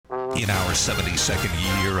In our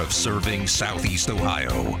 72nd year of serving Southeast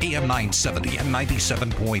Ohio, AM 970 and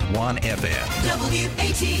 97.1 FM.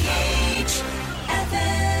 WATH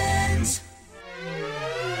Athens.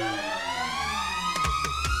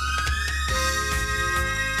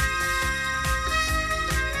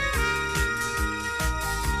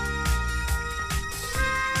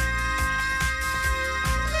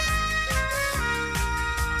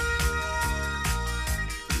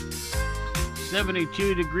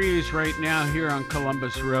 .72 degrees right now here on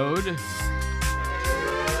Columbus Road. They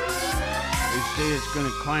say it's going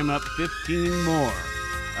to climb up 15 more,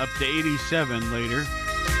 up to 87 later.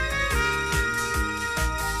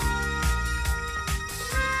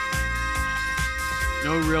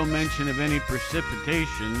 No real mention of any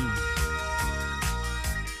precipitation,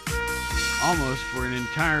 almost for an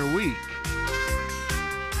entire week.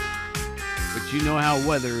 But you know how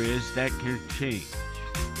weather is, that can change.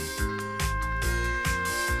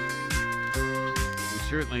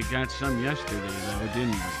 Certainly got some yesterday, though,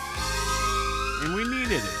 didn't we? And we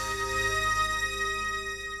needed it.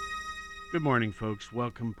 Good morning, folks.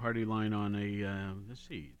 Welcome, Party Line on a,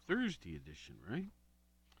 Thursday edition, right?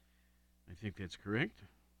 I think that's correct.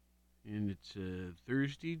 And it's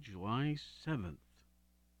Thursday, July 7th.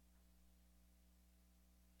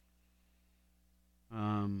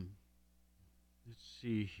 Let's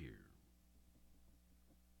see here.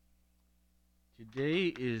 Today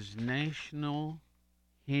is National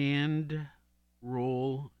Hand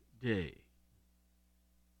Roll Day.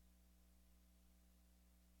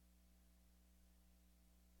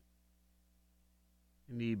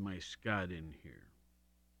 I need my Scott in here.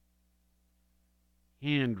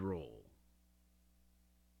 Hand roll.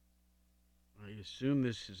 I assume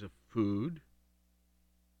this is a food,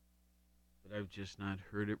 but I've just not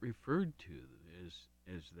heard it referred to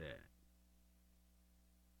as that.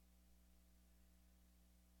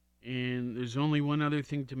 And there's only one other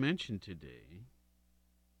thing to mention today.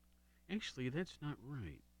 Actually, that's not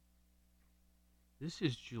right. This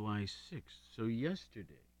is July 6th, so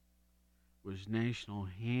yesterday was National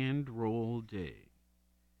Hand Roll Day,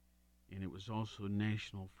 and it was also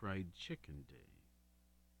National Fried Chicken Day.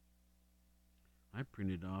 I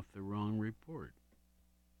printed off the wrong report.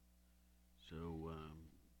 So,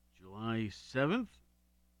 July 7th,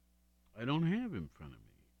 I don't have in front of me.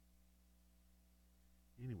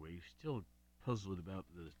 Anyway, still puzzled about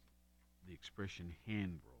the expression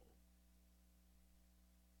hand roll.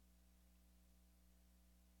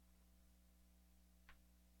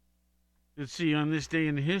 Let's see, on this day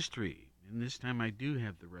in history, and this time I do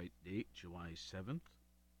have the right date, July 7th.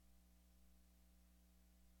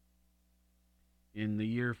 In the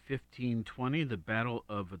year 1520, the Battle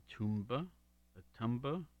of Atumba,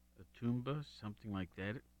 something like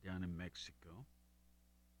that, down in Mexico.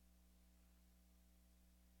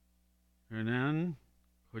 Hernan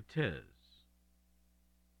Cortez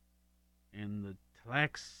and the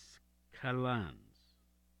Tlaxcalans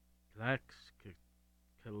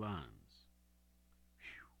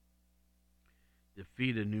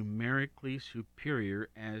defeat a numerically superior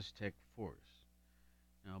Aztec force.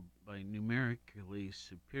 Now, by numerically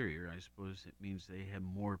superior, I suppose it means they have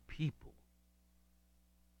more people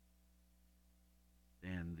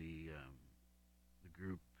than the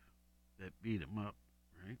group that beat them up,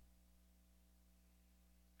 right?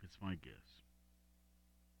 That's my guess.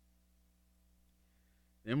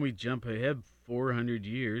 Then we jump ahead 400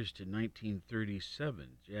 years to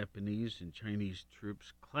 1937. Japanese and Chinese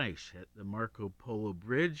troops clash at the Marco Polo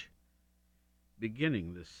Bridge,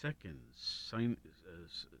 beginning the Second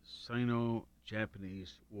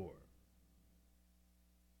Sino-Japanese War.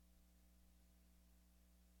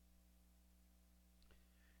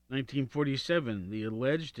 (1947), the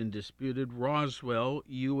alleged and disputed Roswell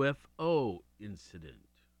UFO incident.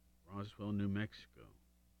 Roswell, New Mexico.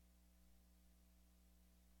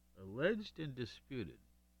 Alleged and disputed.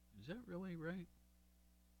 Is that really right?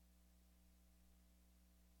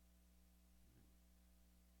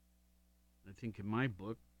 I think in my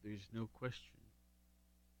book, there's no question.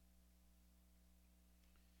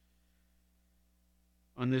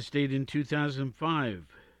 On this date in 2005,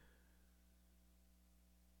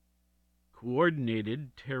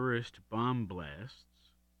 coordinated terrorist bomb blasts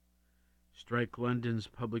strike London's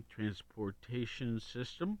public transportation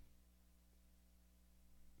system.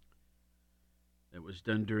 That was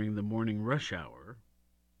done during the morning rush hour.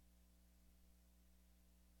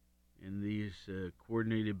 And these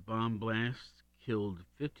coordinated bomb blasts killed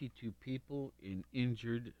 52 people and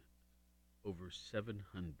injured over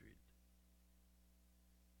 700.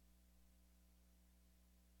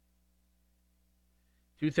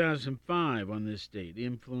 (2005) on this date,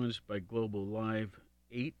 influenced by Global Live,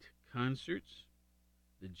 8 concerts.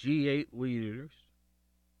 The G8 leaders,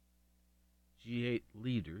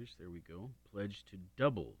 there we go, pledged to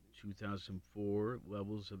double 2004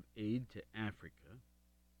 levels of aid to Africa.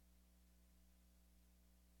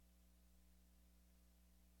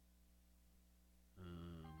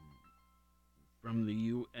 From the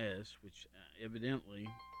U.S., which evidently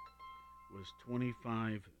was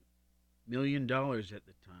 $25 million at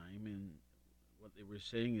the time, and what they were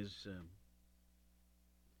saying is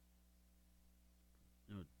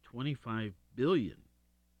 25 billion,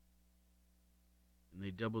 and they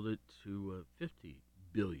doubled it to 50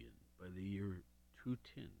 billion by the year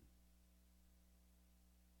 2010.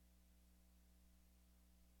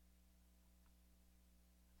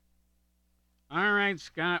 All right,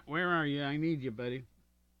 Scott, where are you? I need you, buddy.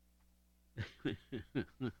 Let's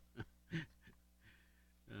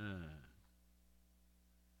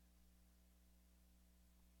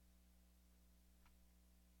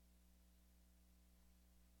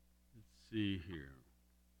see here.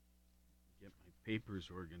 Get my papers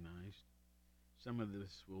organized. Some of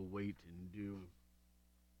this will wait and do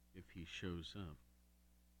if he shows up.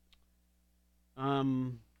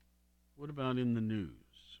 What about in the news?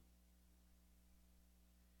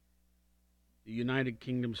 The United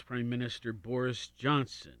Kingdom's Prime Minister Boris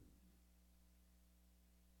Johnson.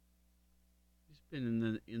 He's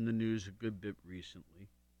been in the news a good bit recently.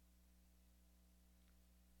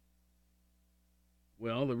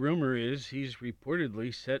 Well, the rumor is he's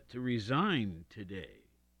reportedly set to resign today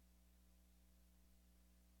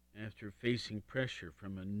after facing pressure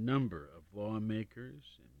from a number of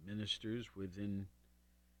lawmakers and ministers within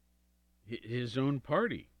his own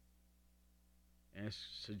party,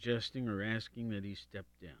 suggesting or asking that he step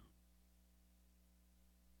down.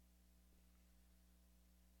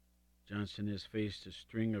 Johnson has faced a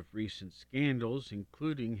string of recent scandals,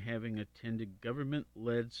 including having attended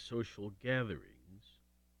government-led social gatherings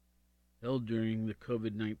held during the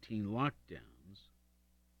COVID-19 lockdowns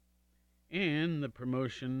and the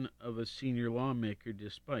promotion of a senior lawmaker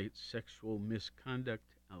despite sexual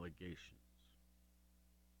misconduct allegations.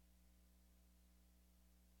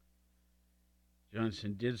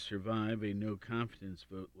 Johnson did survive a no-confidence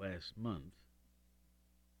vote last month.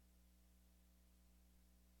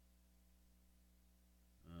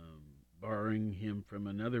 Barring him from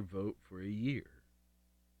another vote for a year.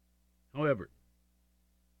 However,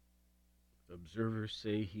 observers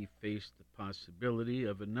say he faced the possibility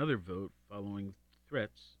of another vote following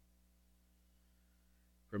threats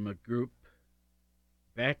from a group,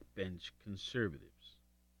 backbench conservatives.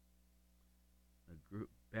 A group,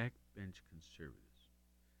 backbench conservatives.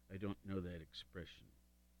 I don't know that expression.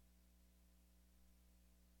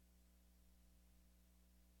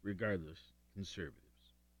 Regardless, conservatives.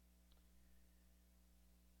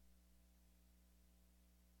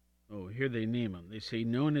 Oh, here they name them. They say,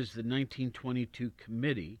 known as the 1922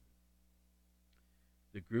 Committee,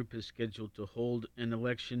 the group is scheduled to hold an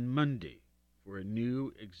election Monday for a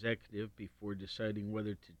new executive before deciding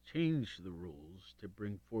whether to change the rules to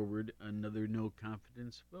bring forward another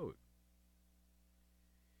no-confidence vote.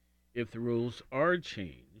 If the rules are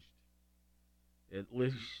changed, at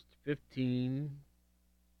least 15%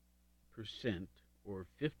 or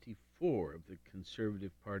 54 of the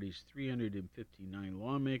Conservative Party's 359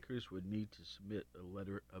 lawmakers would need to submit a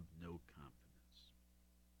letter of no confidence.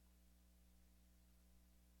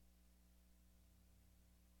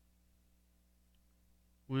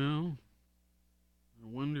 Well, I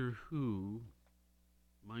wonder who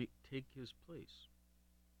might take his place.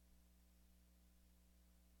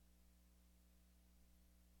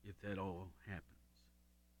 If that all happens.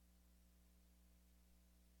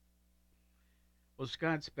 Well,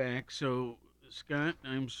 Scott's back. So, Scott,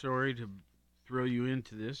 I'm sorry to throw you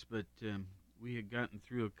into this, but we had gotten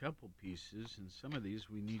through a couple pieces, and some of these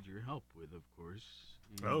we need your help with, of course.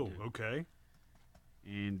 And, okay.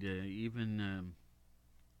 And even,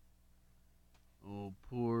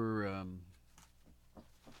 poor,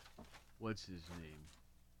 what's his name?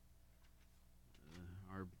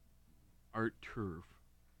 Our Art Turf.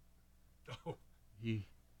 Oh. He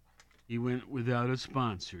went without a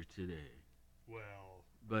sponsor today. Well.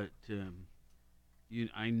 But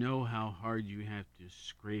I know how hard you have to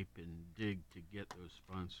scrape and dig to get those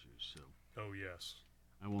sponsors, so Oh, yes.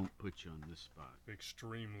 I won't put you on the spot.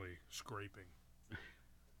 Extremely scraping.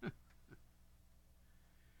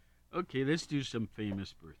 Okay, let's do some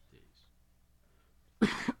famous birthdays.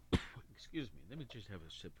 Excuse me, let me just have a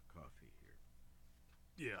sip of coffee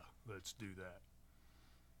here. Yeah, let's do that.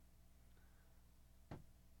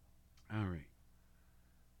 All right.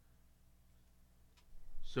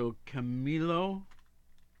 So Camilo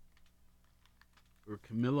or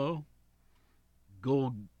Camillo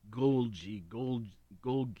Golgi, Golgi,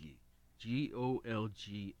 Golgi.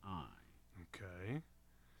 Okay.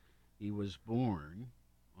 He was born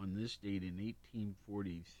on this date in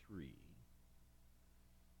 1843.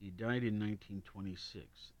 He died in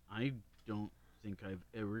 1926. I don't think I've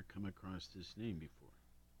ever come across this name before.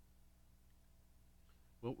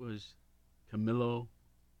 What was Camillo?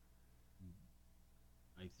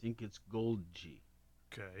 I think it's Golgi.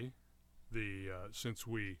 Okay. Since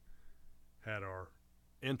we had our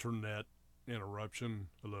internet interruption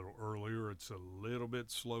a little earlier, it's a little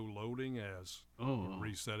bit slow loading as we're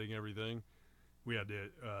resetting everything. We had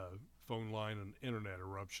the phone line and internet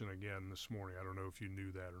eruption again this morning. I don't know if you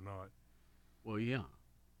knew that or not. Well, yeah.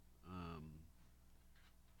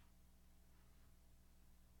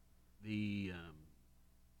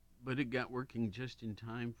 But it got working just in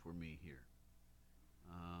time for me here.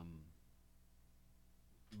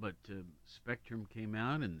 But Spectrum came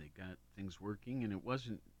out and they got things working, and it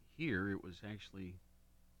wasn't here. It was actually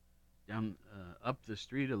down up the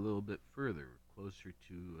street a little bit further, closer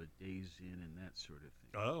to Days Inn and that sort of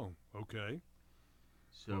thing. Oh, okay.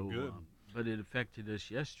 So, well, good. But it affected us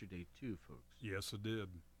yesterday too, folks. Yes, it did.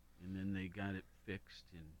 And then they got it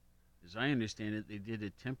fixed, and as I understand it, they did a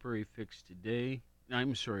temporary fix today.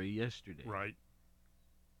 I'm sorry, yesterday. Right.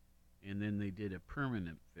 And then they did a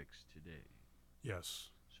permanent fix today. Yes.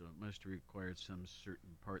 So it must have required some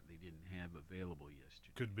certain part they didn't have available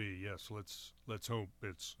yesterday. Could be, yes. Let's hope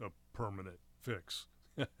it's a permanent fix.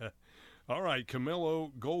 All right,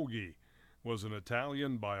 Camillo Golgi was an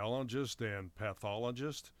Italian biologist and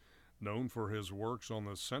pathologist known for his works on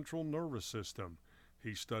the central nervous system.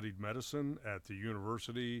 He studied medicine at the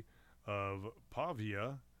University of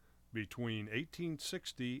Pavia between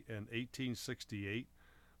 1860 and 1868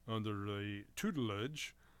 under the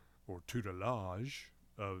tutelage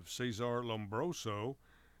of Cesare Lombroso,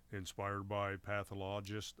 inspired by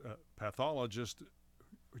pathologist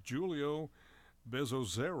Giulio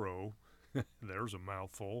Bezozzaro. There's a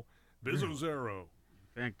mouthful. Bezozzaro.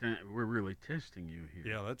 In fact, we're really testing you here.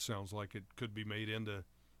 Yeah, that sounds like it could be made into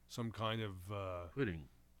some kind of pudding.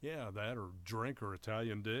 Yeah, that or drink or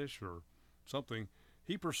Italian dish or something.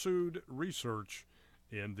 He pursued research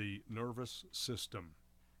in the nervous system.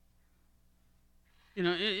 You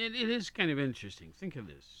know, it is kind of interesting. Think of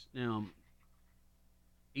this. Now,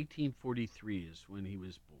 1843 is when he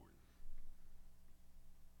was born.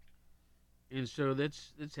 And so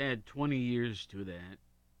let's add 20 years to that.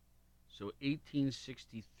 So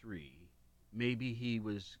 1863, maybe he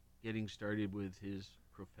was getting started with his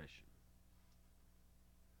profession.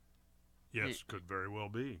 Yes, could very well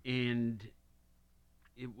be. And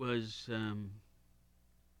it was,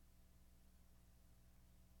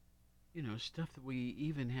 stuff that we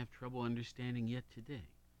even have trouble understanding yet today.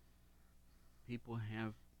 People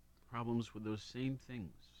have problems with those same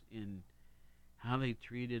things in how they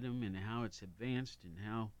treated them and how it's advanced and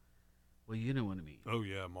how, well, you know what I mean. Oh,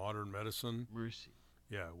 yeah, modern medicine. Mercy.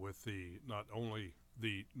 Yeah, with not only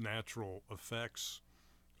the natural effects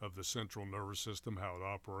of the central nervous system, how it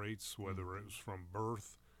operates, whether it was from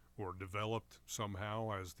birth or developed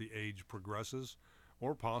somehow as the age progresses,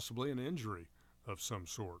 or possibly an injury of some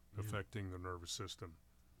sort affecting the nervous system.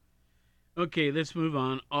 Okay, let's move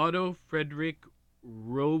on. Otto Frederick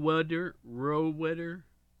Rohwedder,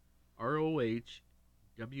 R-O-H-W-E-D-D-E-R.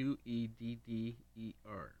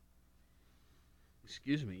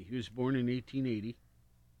 Excuse me. He was born in 1880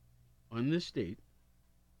 on this date.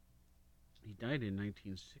 He died in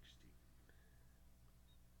 1960.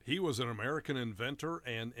 He was an American inventor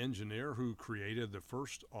and engineer who created the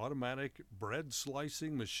first automatic bread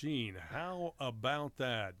slicing machine. How about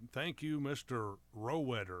that? Thank you, Mr.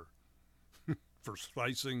 Rohwedder, for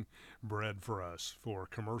slicing bread for us for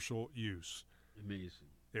commercial use. Amazing.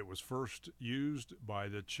 It was first used by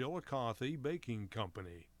the Chillicothe Baking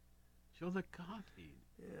Company. Chillicothe?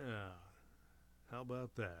 Yeah. How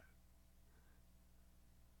about that?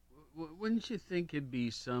 Wouldn't you think it'd be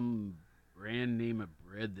some brand name of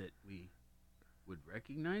bread that we would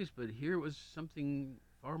recognize? But here it was something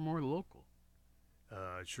far more local.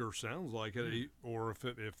 It sure sounds like it. Or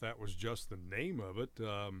if that was just the name of it.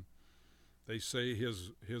 They say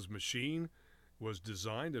his machine was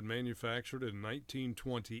designed and manufactured in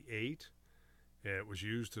 1928. It was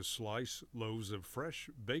used to slice loaves of fresh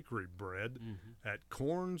bakery bread at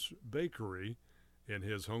Corn's Bakery in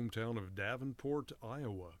his hometown of Davenport,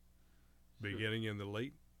 Iowa, beginning in the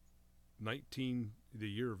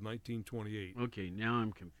year of 1928. Okay, now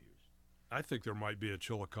I'm confused. I think there might be a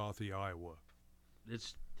Chillicothe, Iowa.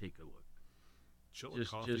 Let's take a look.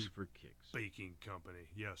 Chillicothe just for kicks. Baking Company.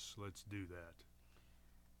 Yes, let's do that.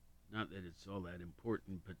 Not that it's all that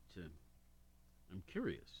important, but I'm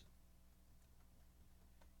curious.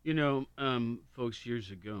 You know, folks, years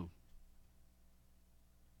ago,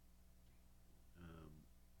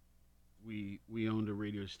 we owned a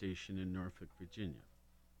radio station in Norfolk, Virginia,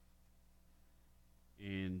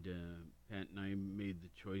 and Pat and I made the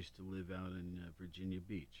choice to live out in Virginia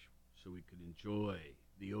Beach, so we could enjoy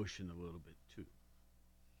the ocean a little bit too.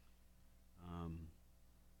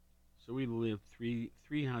 So we lived three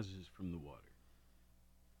houses from the water,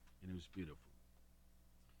 and it was beautiful.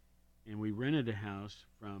 And we rented a house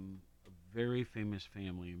from a very famous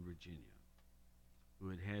family in Virginia who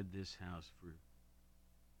had this house for,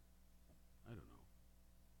 I don't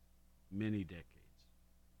know, many decades.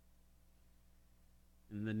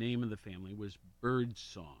 And the name of the family was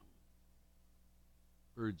Birdsong.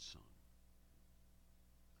 Birdsong.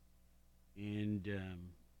 And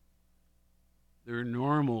their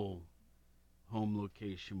normal home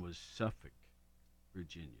location was Suffolk,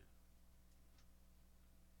 Virginia.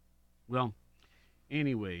 Well,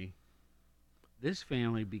 anyway, this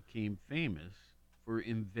family became famous for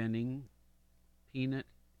inventing peanut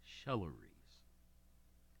shelleries,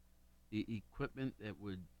 the equipment that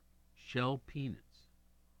would shell peanuts.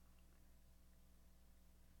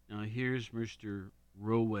 Now here's Mr.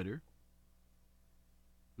 Rowetter,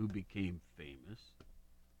 who became famous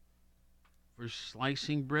for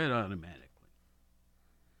slicing bread automatically.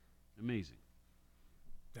 Amazing.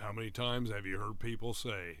 How many times have you heard people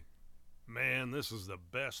say, man, this is the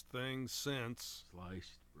best thing since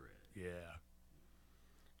Sliced bread. Yeah.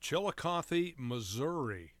 Chillicothe,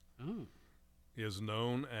 Missouri Oh, is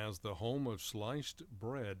known as the home of sliced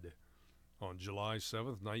bread. On July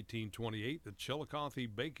 7th, 1928, the Chillicothe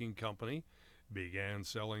Baking Company began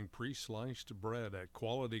selling pre-sliced bread at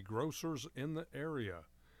quality grocers in the area,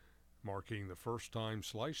 marking the first time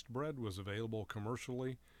sliced bread was available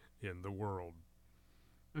commercially in the world.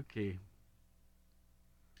 okay.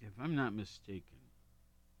 If I'm not mistaken,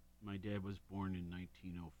 my dad was born in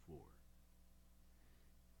 1904.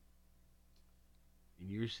 And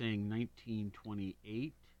you're saying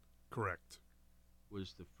 1928 Correct.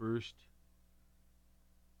 was the first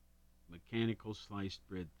mechanical sliced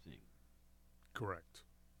bread thing. Correct.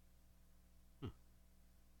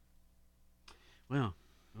 Well,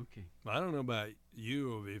 okay. I don't know about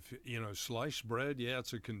you, if sliced bread, yeah,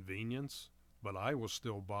 it's a convenience, but I will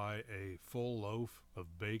still buy a full loaf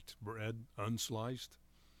of baked bread unsliced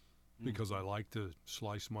because I like to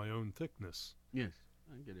slice my own thickness. Yes,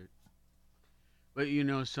 I get it. But you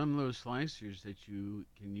know, some of those slicers that you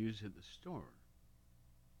can use at the store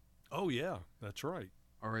Oh yeah, that's right.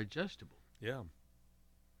 are adjustable. Yeah.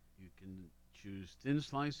 You can choose thin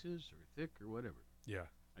slices or thick or whatever, Yeah.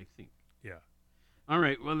 I think. Yeah. All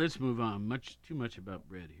right, well, let's move on. Too much about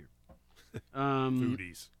bread here.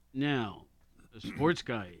 Foodies. Now, a sports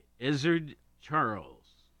guy, Ezzard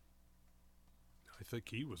Charles. I think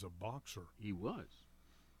he was a boxer. He was.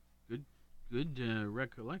 Good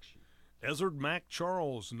recollection. Ezzard Mac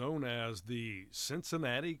Charles, known as the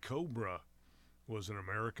Cincinnati Cobra, was an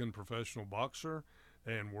American professional boxer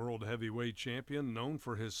and world heavyweight champion known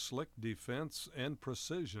for his slick defense and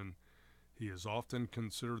precision. He is often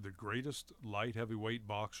considered the greatest light heavyweight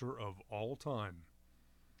boxer of all time.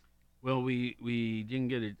 Well, we didn't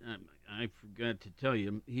get it. I forgot to tell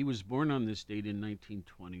you, he was born on this date in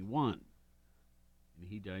 1921, and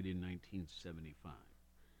he died in 1975.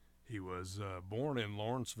 He was born in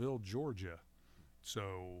Lawrenceville, Georgia,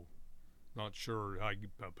 so not sure.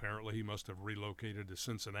 Apparently, he must have relocated to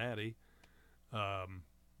Cincinnati.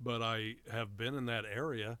 But I have been in that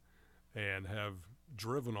area and have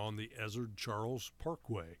driven on the Ezzard Charles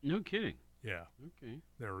Parkway. No kidding. Yeah. Okay.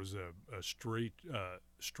 There was a straight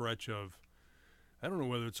stretch of, I don't know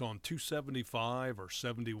whether it's on 275 or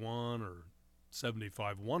 71 or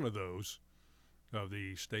 75, one of those of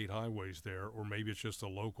the state highways there, or maybe it's just a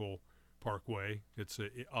local parkway. It's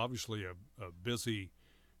obviously a busy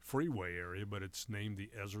freeway area, but it's named the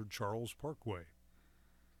Ezzard Charles Parkway.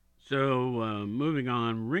 So, moving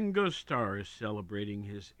on, Ringo Starr is celebrating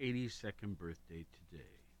his 82nd birthday today.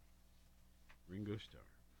 Ringo Starr.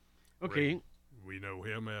 Okay. We know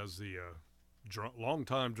him as the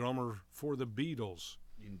longtime drummer for the Beatles.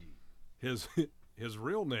 Indeed. His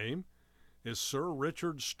real name is Sir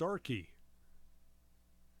Richard Starkey,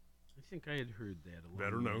 I think I had heard that a little.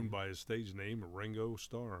 better known by his stage name Ringo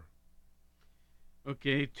Starr.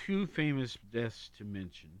 Okay, two famous deaths to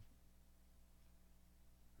mention.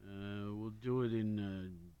 We'll do it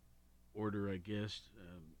in order, I guess.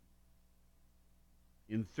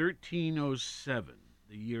 In 1307,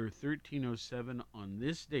 the year 1307, on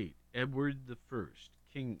this date, Edward I,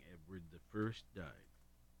 King Edward I, died.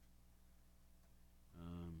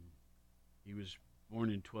 He was born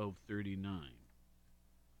in 1239.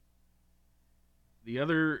 The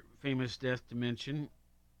other famous death to mention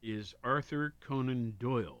is Arthur Conan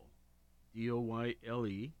Doyle,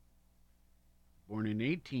 Doyle, born in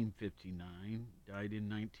 1859, died in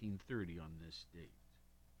 1930 on this date.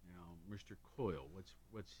 Now, Mr. Coyle,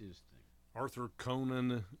 what's his thing? Arthur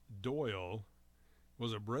Conan Doyle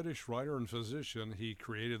was a British writer and physician. He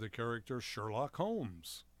created the character Sherlock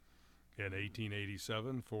Holmes in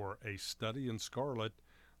 1887 for A Study in Scarlet,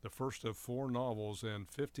 the first of 4 novels and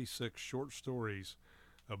 56 short stories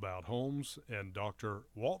about Holmes and Dr.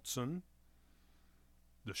 Watson.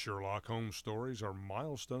 The Sherlock Holmes stories are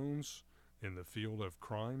milestones in the field of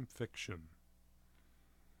crime fiction.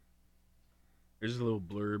 There's a little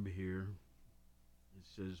blurb here. It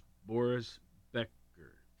says, Boris Becker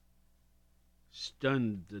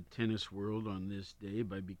stunned the tennis world on this day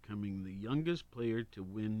by becoming the youngest player to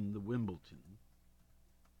win the Wimbledon.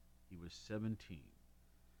 He was 17.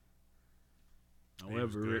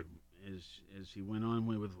 However, as he went on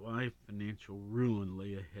with life, financial ruin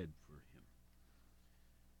lay ahead for him.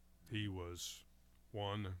 He was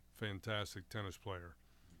one fantastic tennis player.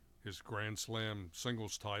 His Grand Slam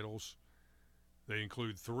singles titles, they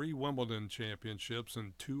include 3 Wimbledon championships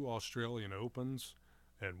and 2 Australian Opens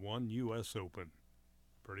and 1 U.S. Open.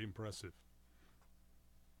 Pretty impressive.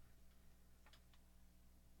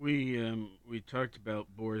 We talked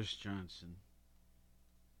about Boris Johnson.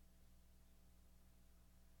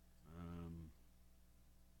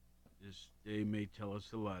 This day may tell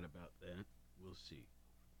us a lot about that. We'll see.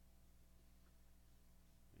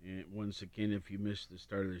 And once again, if you missed the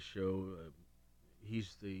start of the show,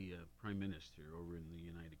 he's the Prime Minister over in the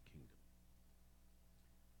United Kingdom.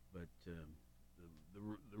 But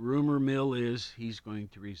the rumor mill is he's going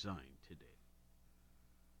to resign today.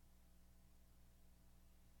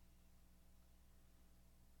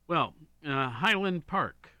 Well, Highland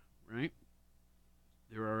Park, right?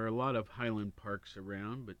 There are a lot of Highland Parks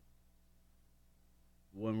around, but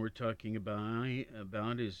one we're talking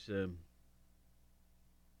about is in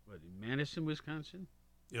Madison, Wisconsin?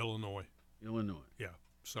 Illinois. Illinois. Yeah,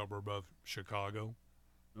 suburb of Chicago.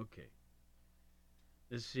 Okay.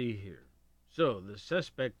 Let's see here. So, the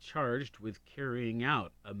suspect charged with carrying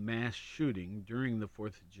out a mass shooting during the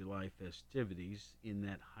 4th of July festivities in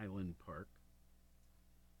that Highland Park,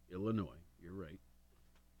 Illinois, you're right,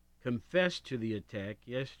 confessed to the attack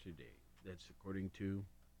yesterday. That's according to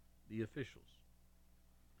the officials.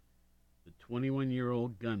 The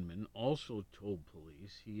 21-year-old gunman also told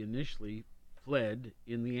police he initially fled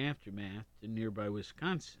in the aftermath to nearby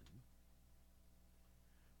Wisconsin,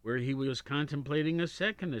 where he was contemplating a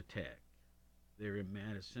second attack there in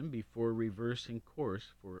Madison before reversing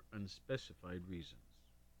course for unspecified reasons.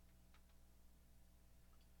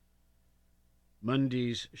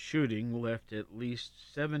 Monday's shooting left at least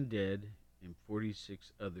 7 dead and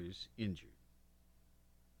 46 others injured.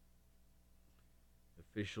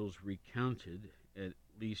 Officials recounted at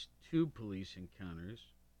least 2 police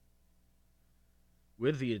encounters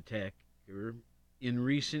with the attacker in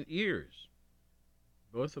recent years,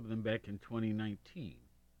 both of them back in 2019,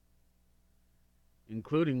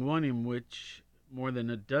 including one in which more than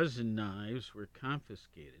a dozen knives were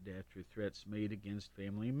confiscated after threats made against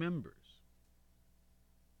family members.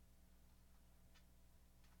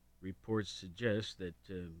 Reports suggest that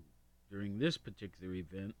during this particular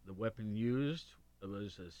event, the weapon used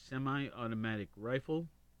was a semi-automatic rifle.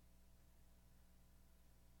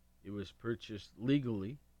 It was purchased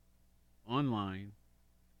legally online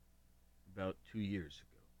about 2 years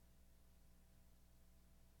ago.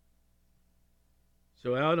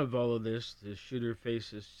 So out of all of this, the shooter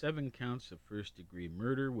faces 7 counts of first-degree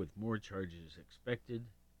murder with more charges expected.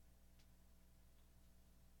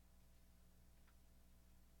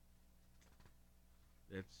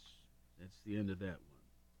 That's the end of that one.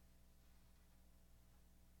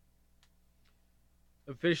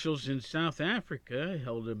 Officials in South Africa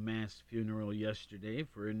held a mass funeral yesterday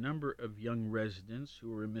for a number of young residents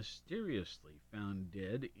who were mysteriously found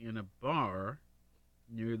dead in a bar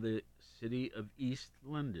near the city of East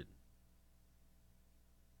London.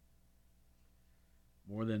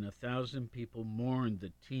 More than 1,000 people mourned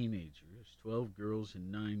the teenagers, 12 girls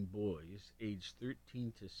and 9 boys, aged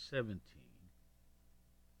 13 to 17,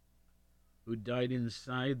 who died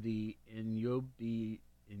inside the Enyobeni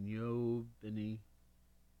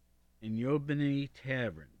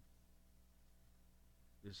Tavern.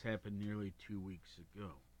 This happened nearly 2 weeks ago.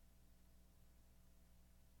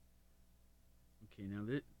 Okay, now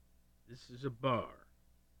this is a bar.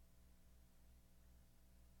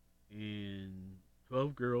 And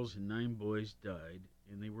 12 girls and 9 boys died,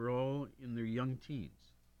 and they were all in their young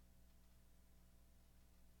teens.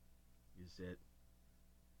 Is that,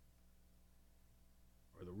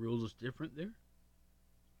 are the rules different there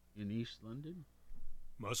in East London?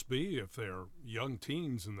 Must be if they're young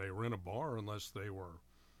teens and they rent a bar, unless they were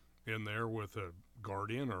in there with a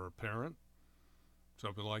guardian or a parent,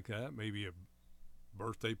 something like that. Maybe a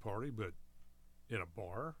birthday party, but in a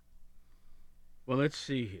bar. Well, let's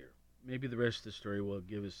see here. Maybe the rest of the story will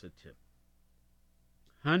give us a tip.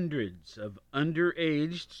 Hundreds of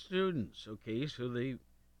underage students, okay, so they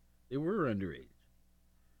were underage,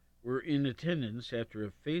 were in attendance after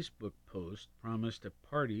a Facebook post promised a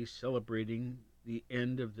party celebrating the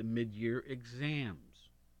end of the mid-year exams.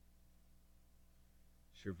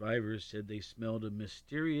 Survivors said they smelled a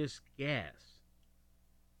mysterious gas,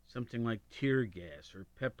 something like tear gas or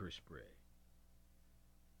pepper spray.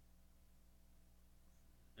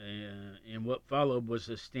 And what followed was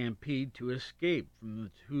a stampede to escape from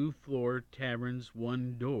the two-floor tavern's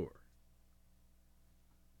one door.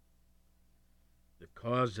 The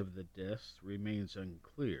cause of the deaths remains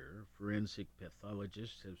unclear. Forensic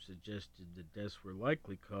pathologists have suggested the deaths were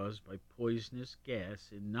likely caused by poisonous gas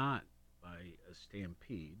and not by a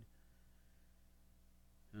stampede.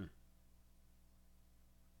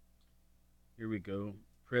 Here we go.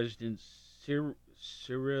 President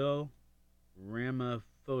Cyril Ramaphosa,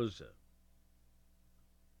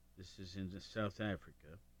 this is in South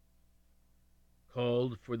Africa,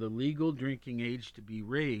 called for the legal drinking age to be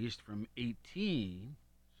raised from 18,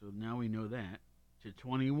 so now we know that, to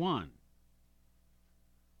 21,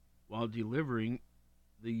 while delivering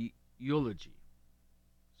the eulogy,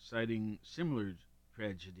 citing similar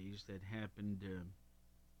tragedies that happened,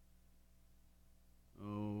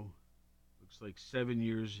 looks like 7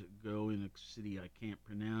 years ago in a city I can't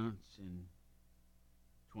pronounce, and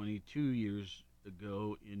 22 years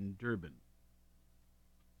ago in Durban.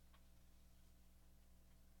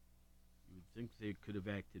 You would think they could have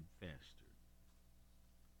acted faster.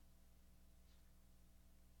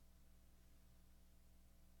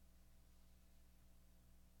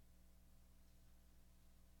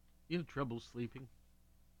 You have trouble sleeping?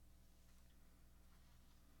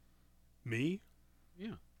 Me?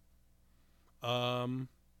 Yeah.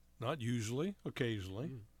 Not usually,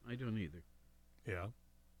 occasionally. I don't either. Yeah.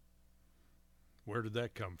 Where did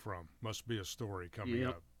that come from? Must be a story coming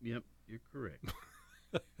up. Yep, you're correct.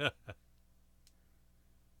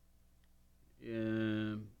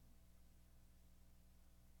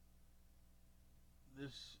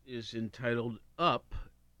 This is entitled Up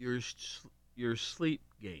Your Sleep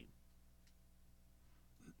Game.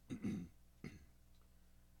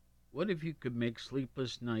 What if you could make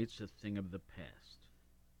sleepless nights a thing of the past?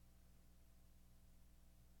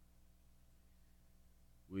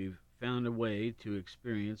 We've found a way to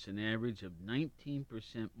experience an average of 19%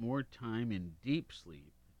 more time in deep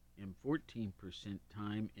sleep and 14%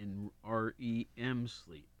 time in REM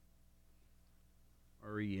sleep.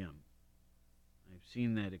 REM. I've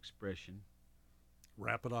seen that expression.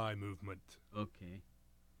 Rapid eye movement. Okay.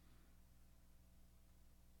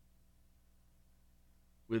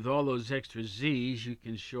 With all those extra Z's, you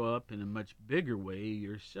can show up in a much bigger way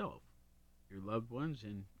yourself, your loved ones,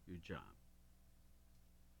 and your job.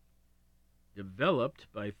 Developed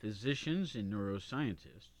by physicians and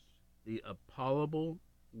neuroscientists, the Apollo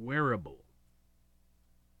wearable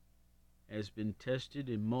has been tested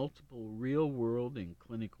in multiple real-world and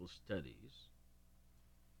clinical studies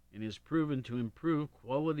and is proven to improve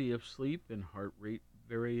quality of sleep and heart rate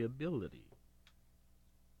variability,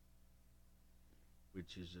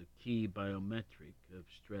 which is a key biometric of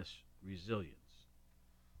stress resilience.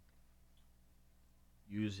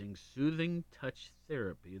 Using soothing touch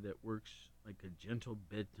therapy that works like a gentle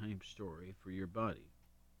bedtime story for your body.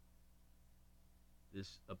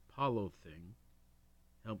 This Apollo thing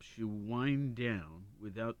helps you wind down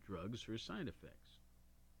without drugs or side effects.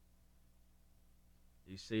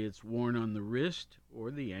 They say it's worn on the wrist or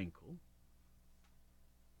the ankle.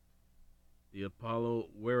 The Apollo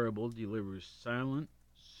wearable delivers silent,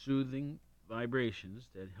 soothing vibrations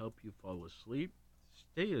that help you fall asleep,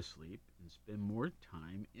 stay asleep, and spend more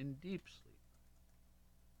time in deep sleep.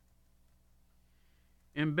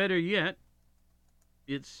 And better yet,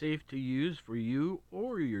 it's safe to use for you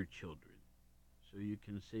or your children, so you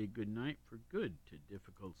can say goodnight for good to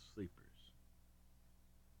difficult sleepers.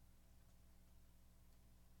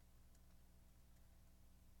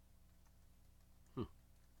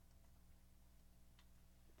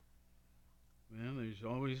 Well, there's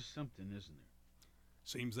always something, isn't there?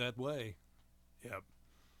 Seems that way. Yep.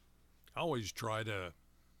 I always try to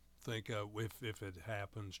think of, if it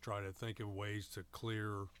happens, try to think of ways to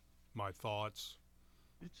clear my thoughts.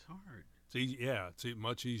 It's hard. It's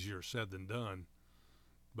much easier said than done.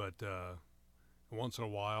 But once in a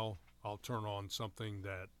while, I'll turn on something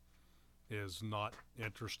that is not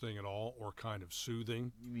interesting at all or kind of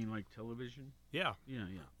soothing. You mean like television? Yeah. Yeah.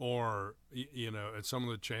 Or, at some of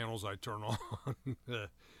the channels I turn on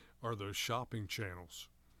are those shopping channels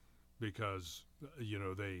because,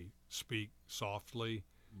 they speak softly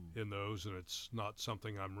in those, and it's not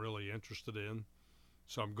something I'm really interested in.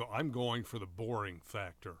 So I'm going for the boring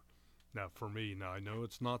factor. Now, for me, I know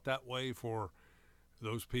it's not that way for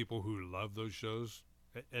those people who love those shows.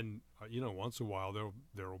 And once in a while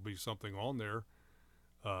there will be something on there,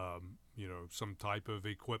 some type of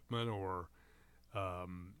equipment or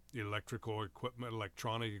electrical equipment,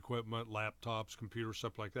 electronic equipment, laptops, computers,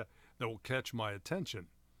 stuff like that will catch my attention.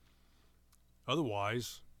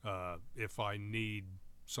 Otherwise, if I need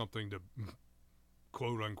something to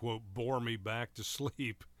quote unquote bore me back to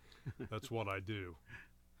sleep, that's what I do.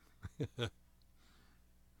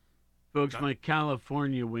 Folks, my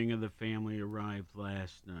California wing of the family arrived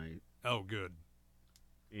last night, Oh, good.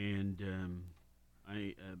 and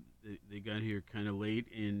they got here kind of late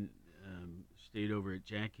and stayed over at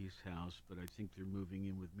Jackie's house, but I think they're moving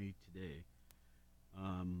in with me today.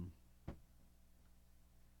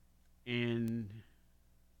 And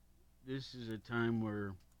this is a time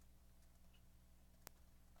where,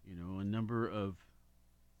 a number of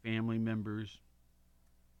family members,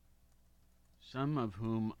 some of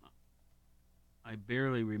whom I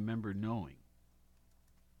barely remember knowing,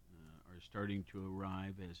 are starting to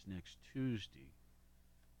arrive, as next Tuesday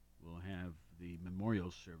we'll have the memorial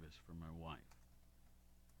service for my wife.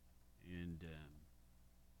 And,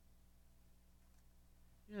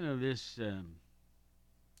 this,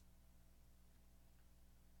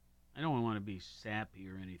 I don't want to be sappy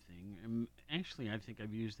or anything. Actually, I think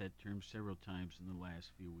I've used that term several times in the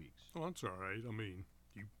last few weeks. Well, that's all right. I mean,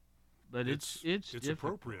 But it's difficult.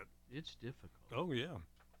 appropriate. It's difficult. Oh, yeah.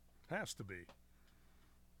 Has to be.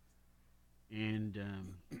 And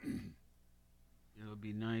it'll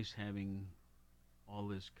be nice having all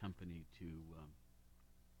this company to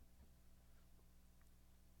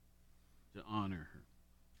honor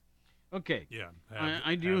her. Okay. Yeah.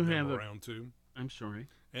 I do have have them a- around, too. I'm sorry.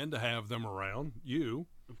 And to have them around, you,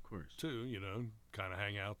 Of course. too, kind of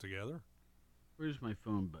hang out together. Where's my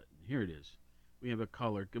phone button? Here it is. We have a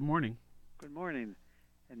caller. Good morning. Good morning.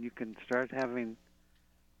 And you can start having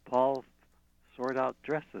Paul sort out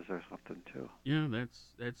dresses or something, too. Yeah,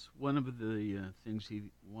 that's one of the things he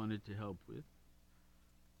wanted to help with.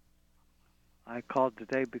 I called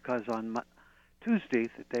today because on Tuesday,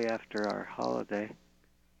 the day after our holiday,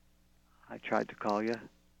 I tried to call you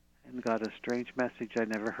and got a strange message I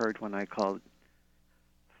never heard when I called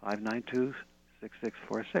 592-6646.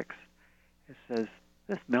 It says,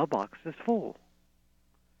 "This mailbox is full."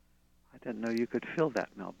 I didn't know you could fill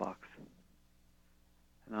that mailbox.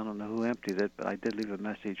 And I don't know who emptied it, but I did leave a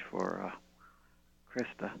message for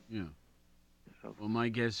Krista. Yeah. So, Well, my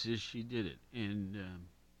guess is she did it. And,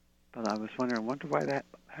 but I was wondering, wonder why that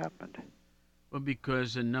happened. well,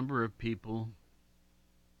 because a number of people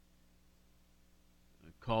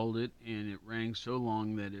called it, and it rang so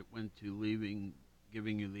long that it went to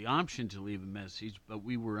giving you the option to leave a message, but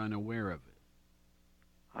we were unaware of it.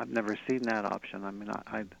 I've never seen that option. I mean,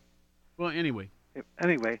 Well, anyway,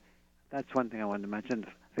 anyway, that's one thing I wanted to mention.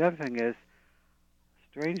 The other thing is,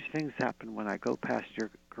 strange things happen when I go past your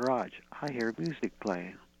garage. I hear music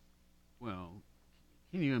playing. well,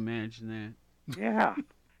 can you imagine that? Yeah.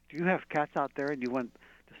 Do you have cats out there and you want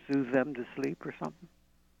to soothe them to sleep or something?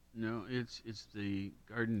 No, it's the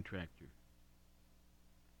garden tractor.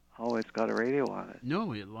 Oh, it's got a radio on it.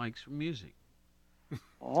 No, it likes music.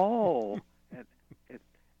 Oh,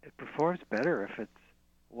 it performs better if it's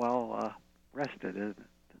well rested, isn't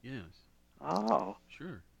it? Yes, Oh,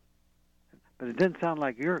 sure. but it didn't sound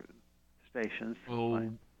like your stations. Oh,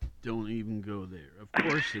 don't even go there. Of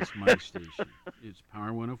course, it's my station. It's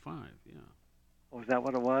Power 105. Yeah. Oh, is that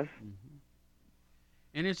what it was? Hmm.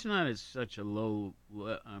 And it's not at such a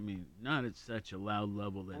not at such a loud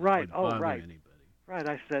level that Right. it would Oh, bother right. anybody. Right.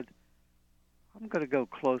 I said, I'm going to go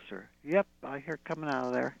closer. Yep, I hear it coming out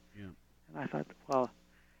of there. Yeah. And I thought, well,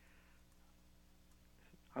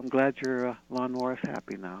 I'm glad your lawnmower is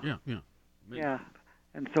happy now. Yeah, yeah. Yeah,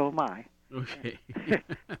 and so am I. Okay.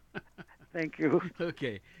 Thank you.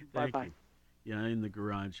 Okay. Thank Bye-bye. you. Yeah, in the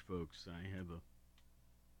garage, folks, I have a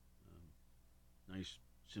nice,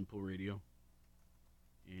 simple radio,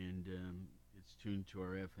 and it's tuned to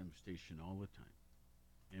our FM station all the time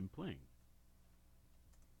and playing.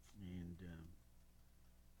 And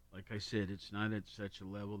like I said, it's not at such a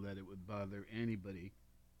level that it would bother anybody,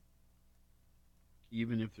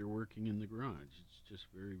 even if they're working in the garage. It's just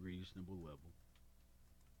very reasonable level.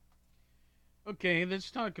 Okay,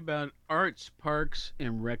 let's talk about arts, parks,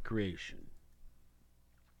 and recreation.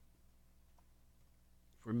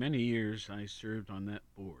 For many years, I served on that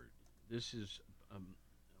board. This is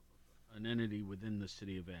an entity within the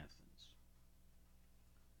city of Athens.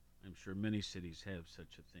 I'm sure many cities have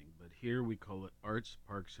such a thing, but here we call it Arts,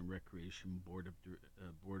 Parks, and Recreation Board of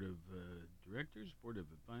Directors, Board of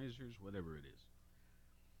Advisors, whatever it is.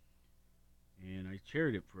 And I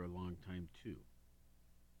chaired it for a long time too.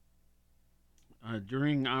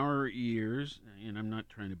 During our years, and I'm not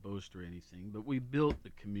trying to boast or anything, but we built the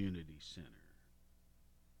community center.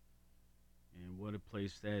 And what a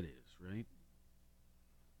place that is, right?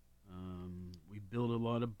 We built a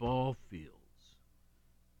lot of ball fields.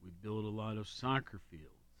 We built a lot of soccer fields.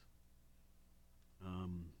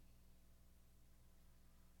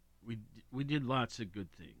 We did lots of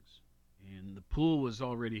good things. And the pool was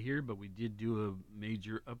already here, but we did do a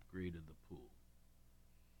major upgrade of the pool.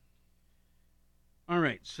 All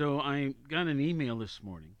right, so I got an email this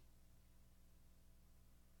morning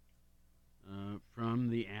from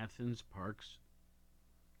the Athens Parks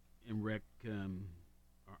and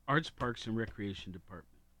Arts, Parks, and Recreation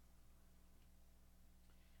Department.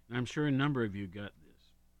 And I'm sure a number of you got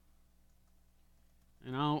this.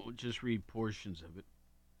 And I'll just read portions of it.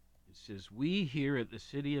 It says, "We here at the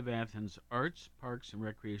City of Athens Arts, Parks, and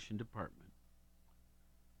Recreation Department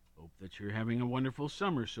hope that you're having a wonderful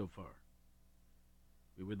summer so far.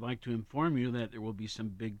 We would like to inform you that there will be some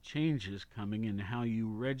big changes coming in how you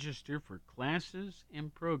register for classes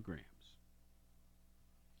and programs."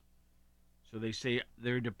 So they say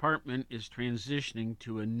their department is transitioning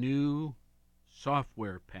to a new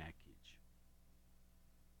software package,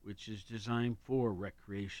 which is designed for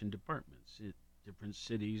recreation departments at different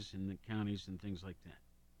cities and the counties and things like that.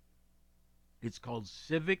 It's called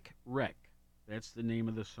Civic Rec. That's the name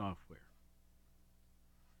of the software.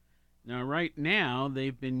 Now, right now,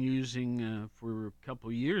 they've been using, for a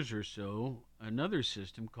couple years or so, another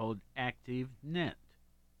system called ActiveNet.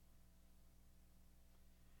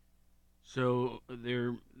 So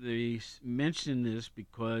they mention this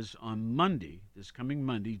because on Monday, this coming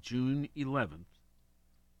Monday, June 11th,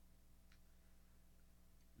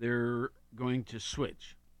 they're going to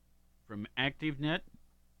switch from ActiveNet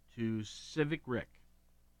to Civic Rec,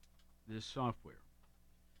 this software.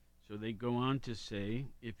 So they go on to say,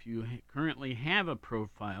 if you currently have a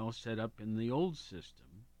profile set up in the old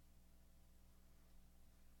system,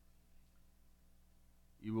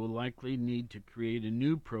 you will likely need to create a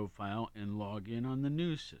new profile and log in on the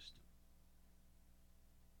new system.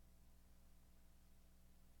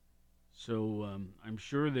 So I'm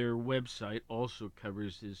sure their website also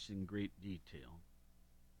covers this in great detail.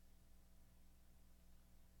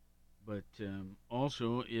 But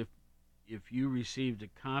also, if you received a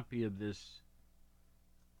copy of this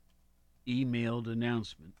emailed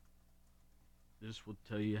announcement, this will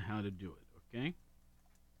tell you how to do it, okay?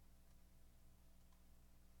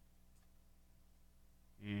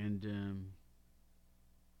 And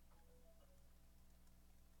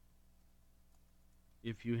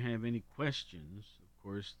if you have any questions, of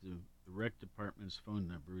course, the rec department's phone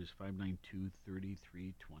number is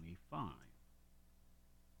 592-3325.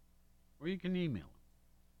 Or you can email them.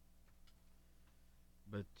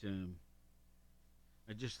 But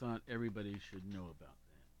I just thought everybody should know about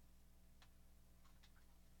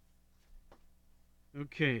that.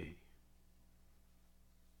 Okay.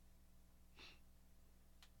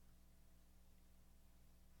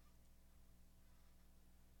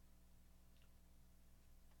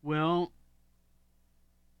 Well,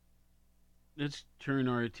 let's turn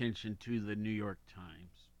our attention to the New York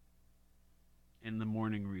Times and the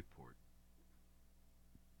Morning Report.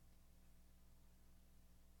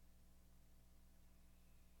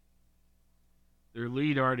 Their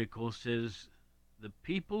lead article says, "The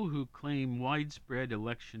people who claim widespread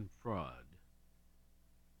election fraud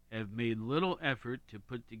have made little effort to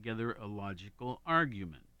put together a logical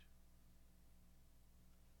argument.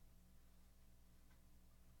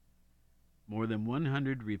 More than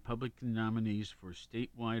 100 Republican nominees for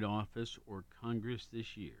statewide office or Congress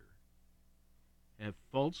this year have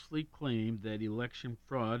falsely claimed that election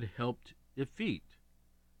fraud helped defeat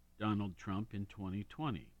Donald Trump in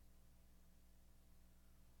 2020.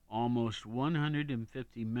 Almost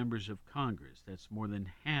 150 members of Congress, that's more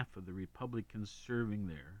than half of the Republicans serving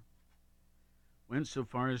there, went so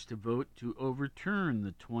far as to vote to overturn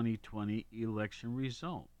the 2020 election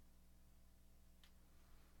result.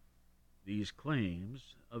 These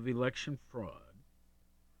claims of election fraud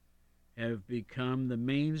have become the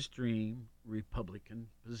mainstream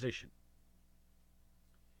Republican position.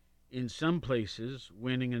 In some places,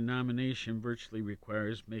 winning a nomination virtually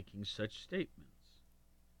requires making such statements.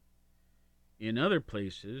 In other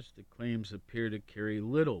places, the claims appear to carry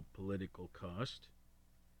little political cost,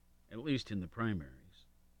 at least in the primaries.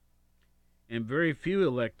 And very few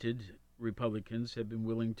elected Republicans have been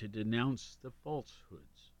willing to denounce the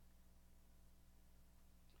falsehoods.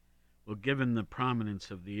 Well, given the prominence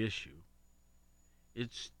of the issue,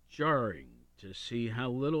 it's jarring to see how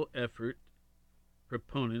little effort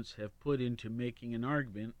proponents have put into making an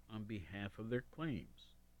argument on behalf of their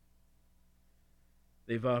claims.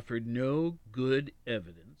 They've offered no good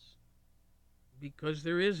evidence because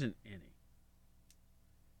there isn't any.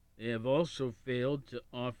 They have also failed to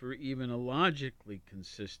offer even a logically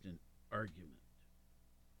consistent argument.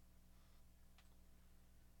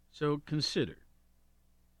 So consider,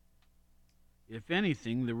 if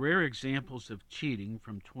anything, the rare examples of cheating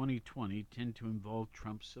from 2020 tend to involve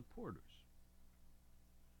Trump supporters.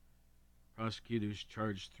 Prosecutors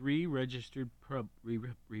charged 3 registered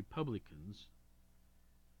Republicans,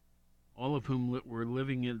 all of whom were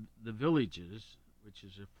living in the Villages, which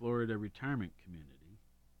is a Florida retirement community,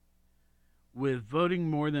 with voting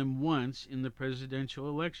more than once in the presidential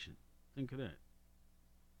election. Think of that.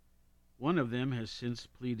 One of them has since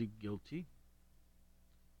pleaded guilty.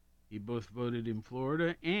 He both voted in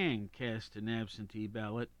Florida and cast an absentee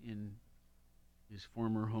ballot in his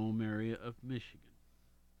former home area of Michigan.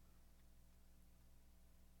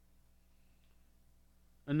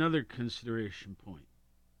 Another consideration point.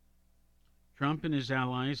 Trump and his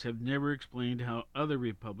allies have never explained how other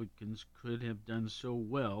Republicans could have done so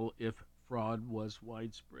well if fraud was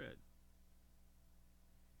widespread.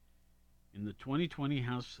 In the 2020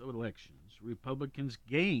 House elections, Republicans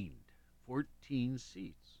gained 14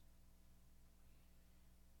 seats.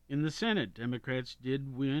 In the Senate, Democrats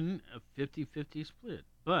did win a 50-50 split,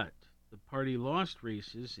 but the party lost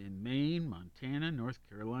races in Maine, Montana, North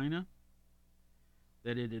Carolina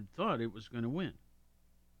that it had thought it was going to win.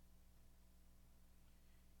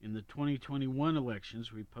 In the 2021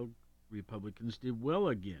 elections, Republicans did well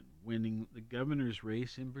again, winning the governor's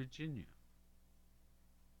race in Virginia.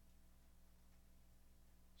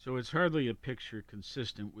 So it's hardly a picture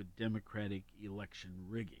consistent with Democratic election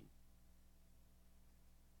rigging.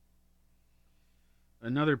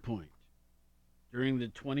 Another point. During the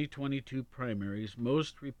 2022 primaries,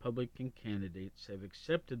 most Republican candidates have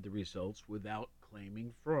accepted the results without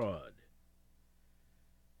claiming fraud.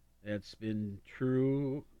 That's been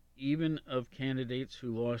true even of candidates who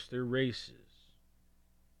lost their races.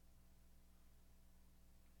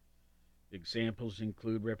 Examples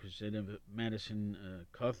include Representative Madison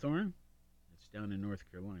Cawthorn, that's down in North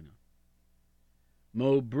Carolina,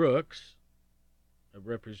 Mo Brooks, a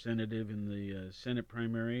representative in the Senate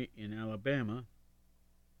primary in Alabama,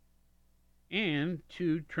 and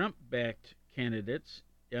 2 Trump-backed candidates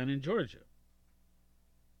down in Georgia.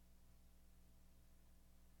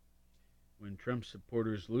 When Trump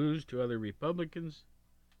supporters lose to other Republicans,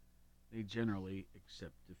 they generally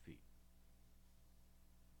accept defeat.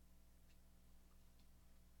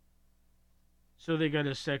 So they got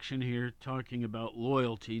a section here talking about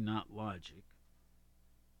loyalty, not logic.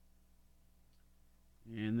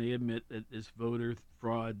 And they admit that this voter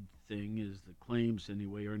fraud thing, is the claims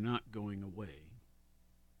anyway, are not going away.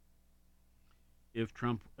 If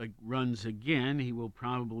Trump runs again, he will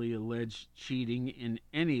probably allege cheating in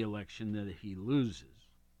any election that he loses.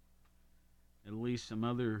 At least some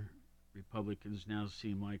other Republicans now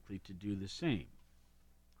seem likely to do the same,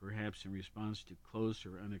 perhaps in response to close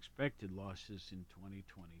or unexpected losses in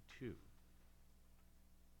 2022.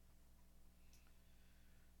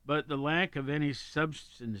 But the lack of any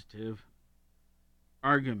substantive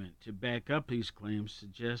argument to back up these claims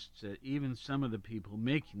suggests that even some of the people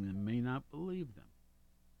making them may not believe them.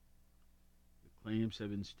 The claims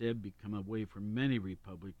have instead become a way for many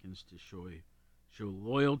Republicans to show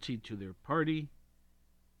loyalty to their party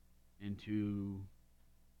and to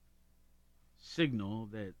signal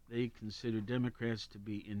that they consider Democrats to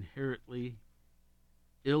be inherently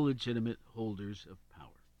illegitimate holders of power.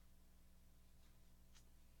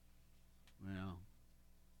 Well,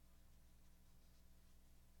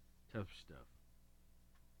 tough stuff.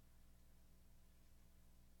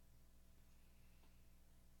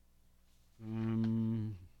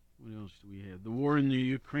 What else do we have? The war in the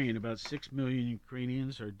Ukraine. About 6 million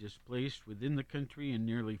Ukrainians are displaced within the country, and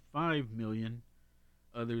nearly 5 million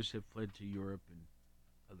others have fled to Europe and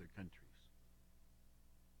other countries.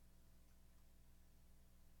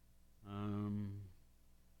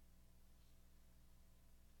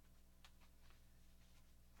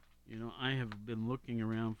 I have been looking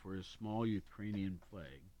around for a small Ukrainian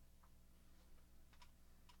flag,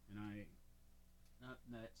 and not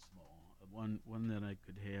that small, one that I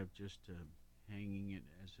could have just hanging it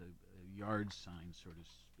as a yard sign, so to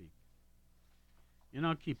speak. And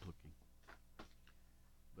I'll keep looking.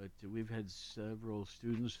 But we've had several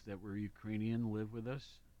students that were Ukrainian live with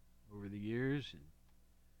us over the years, and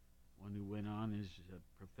one who went on is a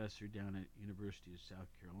professor down at University of South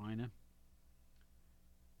Carolina,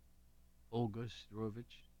 Olga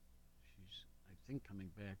Strovich. She's, I think, coming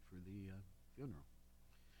back for the funeral.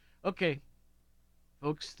 Okay,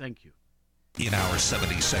 folks, thank you. In our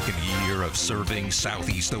 72nd year of serving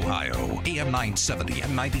Southeast Ohio, AM 970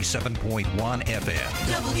 and 97.1 FM.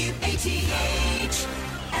 WATH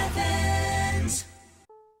Athens.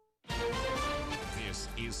 This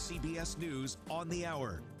is CBS News on the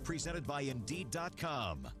Hour, presented by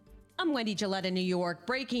Indeed.com. I'm Wendy Gillette in New York.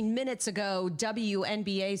 Breaking minutes ago,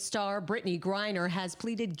 WNBA star Brittany Griner has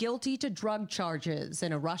pleaded guilty to drug charges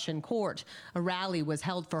in a Russian court. A rally was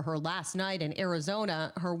held for her last night in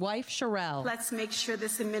Arizona. Her wife, Sherelle. Let's make sure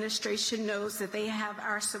this administration knows that they have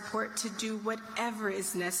our support to do whatever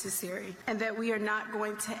is necessary, and that we are not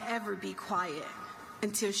going to ever be quiet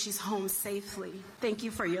until she's home safely. Thank you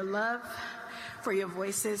for your love, for your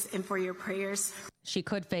voices, and for your prayers. She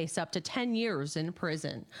could face up to 10 years in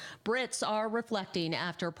prison. Brits are reflecting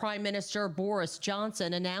after Prime Minister Boris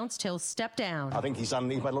Johnson announced he'll step down. I think he's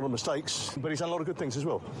made a lot of mistakes, but he's done a lot of good things as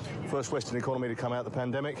well. First Western economy to come out of the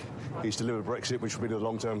pandemic. He's delivered Brexit, which will be to the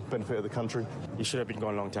long-term benefit of the country. He should have been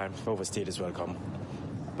gone a long time. Overstayed his welcome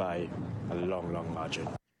by a long, long margin.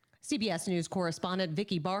 CBS News correspondent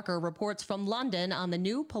Vicky Barker reports from London on the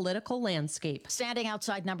new political landscape. Standing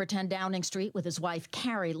outside number 10 Downing Street with his wife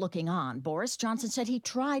Carrie looking on, Boris Johnson said he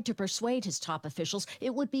tried to persuade his top officials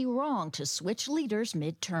it would be wrong to switch leaders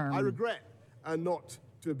mid-term. I regret not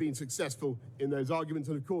to have been successful in those arguments,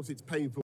 and of course it's painful.